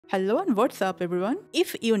Hello and what's up everyone?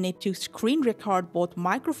 If you need to screen record both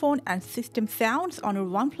microphone and system sounds on your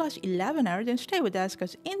OnePlus 11R, then stay with us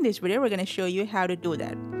because in this video we're going to show you how to do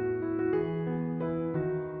that.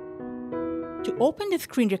 To open the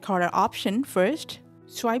screen recorder option, first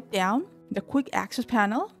swipe down the quick access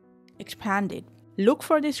panel, expand it. Look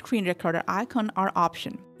for the screen recorder icon or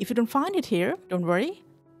option. If you don't find it here, don't worry.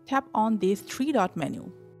 Tap on this three-dot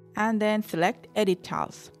menu and then select Edit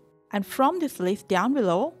Tiles. And from this list down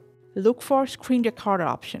below, look for screen recorder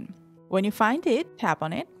option. When you find it, tap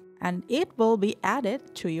on it and it will be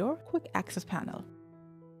added to your quick access panel.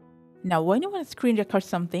 Now when you want to screen record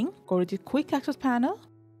something, go to the quick access panel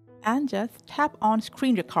and just tap on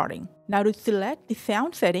screen recording. Now to select the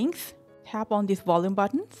sound settings, tap on these volume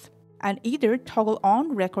buttons and either toggle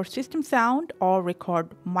on record system sound or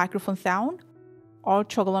record microphone sound, or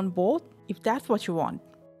toggle on both if that's what you want.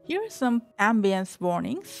 Here are some ambience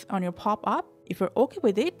warnings on your pop-up. If you're okay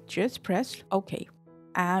with it, just press OK.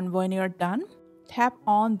 And when you're done, tap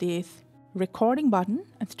on this recording button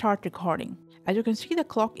and start recording. As you can see the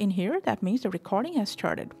clock in here, that means the recording has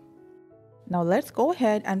started. Now let's go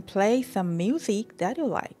ahead and play some music that you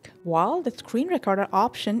like while the screen recorder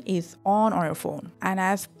option is on your phone. And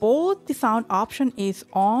as both the sound option is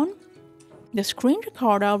on, the screen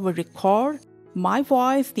recorder will record my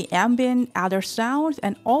voice, the ambient, other sounds,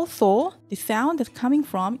 and also the sound that's coming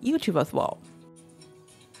from YouTube as well.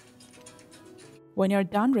 When you're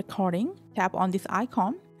done recording, tap on this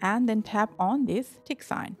icon and then tap on this tick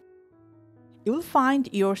sign. You will find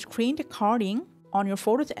your screen recording on your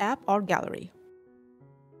Photos app or gallery.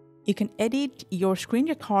 You can edit your screen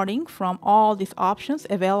recording from all these options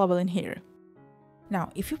available in here.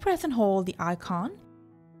 Now, if you press and hold the icon,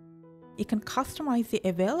 you can customize the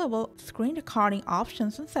available screen recording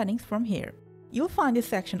options and settings from here. You'll find this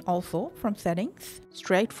section also from settings,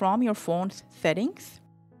 straight from your phone's settings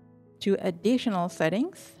to additional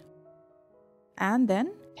settings, and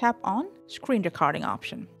then tap on screen recording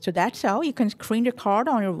option. So that's how you can screen record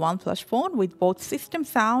on your OnePlus phone with both system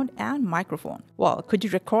sound and microphone. Well, could you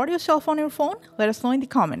record yourself on your phone? Let us know in the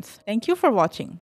comments. Thank you for watching.